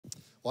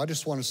Well, I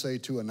just want to say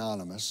to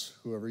Anonymous,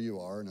 whoever you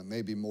are, and it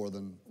may be more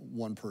than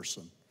one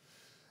person,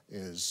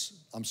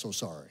 is I'm so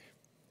sorry.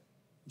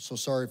 I'm so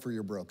sorry for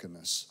your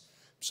brokenness.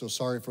 I'm so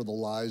sorry for the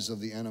lies of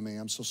the enemy.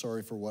 I'm so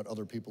sorry for what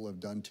other people have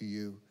done to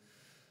you.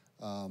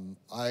 On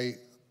a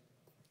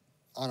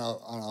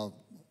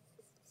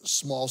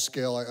small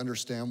scale, I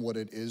understand what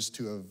it is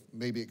to have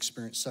maybe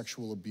experienced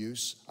sexual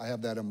abuse. I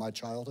have that in my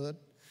childhood.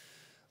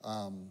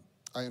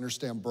 I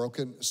understand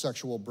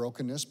sexual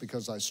brokenness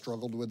because I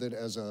struggled with it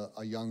as a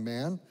young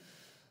man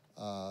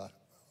I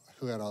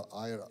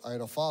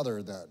had a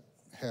father that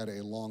had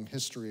a long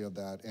history of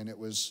that, and it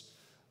was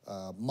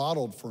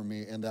modeled for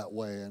me in that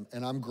way.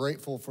 And I'm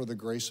grateful for the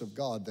grace of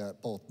God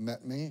that both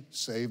met me,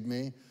 saved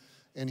me,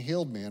 and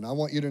healed me. And I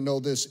want you to know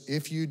this: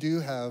 if you do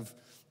have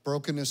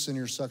brokenness in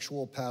your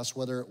sexual past,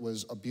 whether it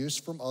was abuse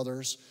from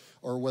others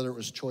or whether it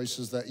was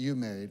choices that you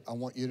made, I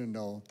want you to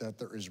know that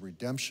there is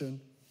redemption,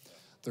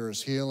 there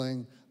is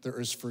healing, there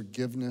is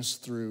forgiveness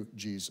through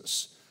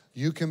Jesus.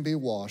 You can be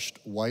washed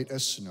white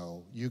as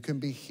snow. You can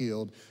be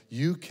healed.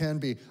 You can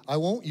be, I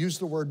won't use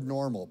the word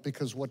normal,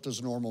 because what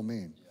does normal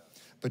mean?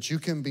 But you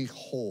can be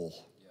whole.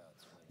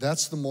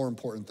 That's the more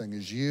important thing,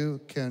 is you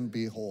can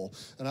be whole.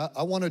 And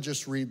I want to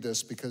just read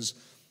this, because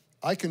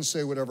I can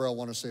say whatever I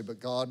want to say, but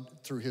God,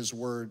 through his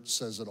word,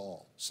 says it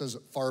all. Says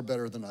it far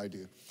better than I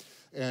do.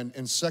 And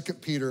in 2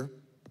 Peter,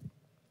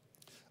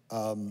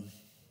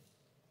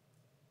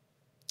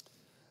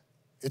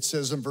 it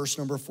says in verse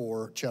number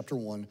 4, chapter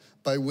 1,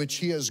 by which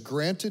he has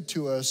granted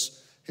to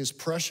us his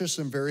precious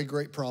and very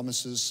great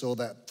promises, so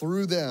that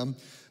through them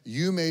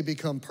you may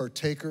become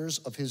partakers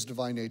of his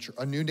divine nature,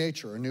 a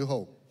new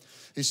hope.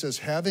 He says,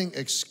 having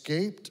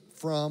escaped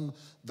from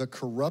the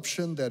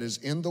corruption that is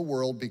in the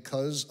world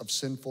because of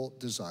sinful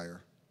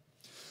desire.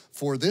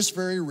 For this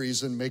very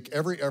reason, make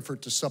every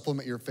effort to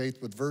supplement your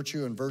faith with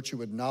virtue, and virtue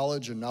with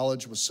knowledge, and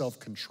knowledge with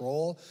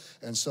self-control,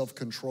 and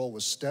self-control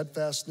with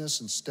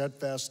steadfastness, and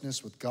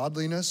steadfastness with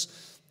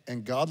godliness,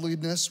 and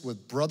godliness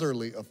with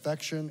brotherly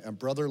affection, and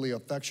brotherly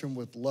affection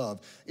with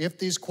love. If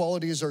these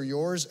qualities are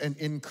yours and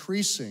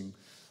increasing,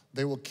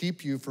 they will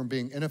keep you from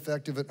being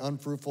ineffective and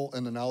unfruitful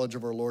in the knowledge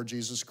of our Lord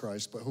Jesus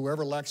Christ. But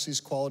whoever lacks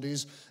these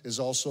qualities is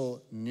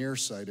also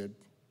nearsighted.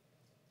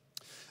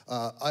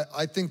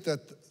 I think that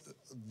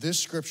this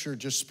scripture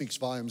just speaks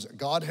volumes.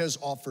 God has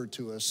offered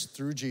to us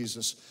through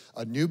Jesus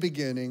a new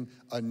beginning,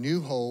 a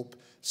new hope,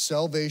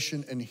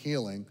 salvation and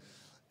healing,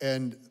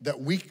 and that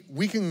we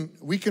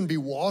can be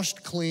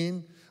washed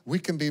clean, we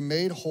can be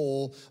made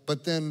whole,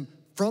 but then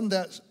from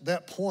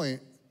that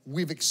point,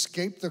 we've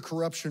escaped the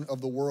corruption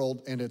of the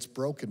world and its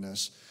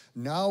brokenness.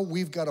 Now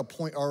we've got to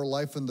point our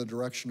life in the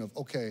direction of,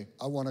 okay,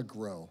 I want to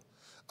grow.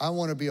 I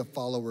want to be a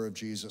follower of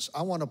Jesus.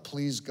 I want to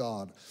please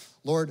God.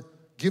 Lord,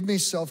 give me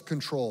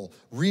self-control,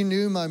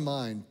 renew my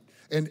mind.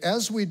 And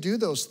as we do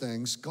those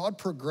things, God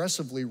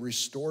progressively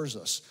restores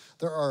us.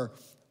 There are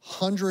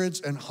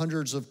hundreds and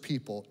hundreds of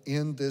people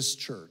in this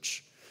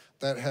church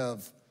that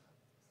have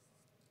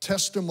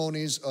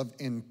testimonies of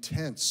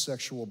intense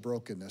sexual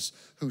brokenness,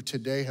 who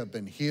today have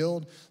been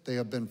healed, they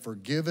have been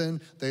forgiven,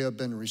 they have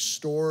been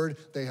restored,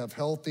 they have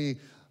healthy,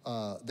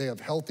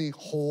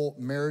 whole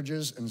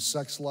marriages and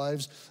sex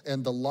lives.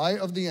 And the lie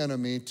of the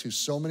enemy to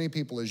so many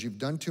people is, you've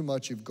done too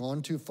much, you've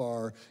gone too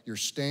far, you're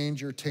stained,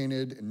 you're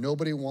tainted, and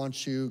nobody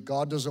wants you,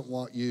 God doesn't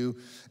want you,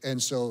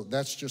 and so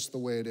that's just the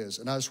way it is.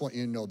 And I just want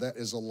you to know that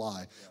is a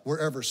lie.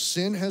 Wherever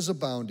sin has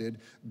abounded,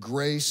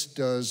 grace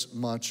does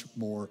much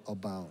more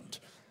abound.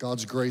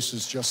 God's grace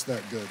is just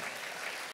that good.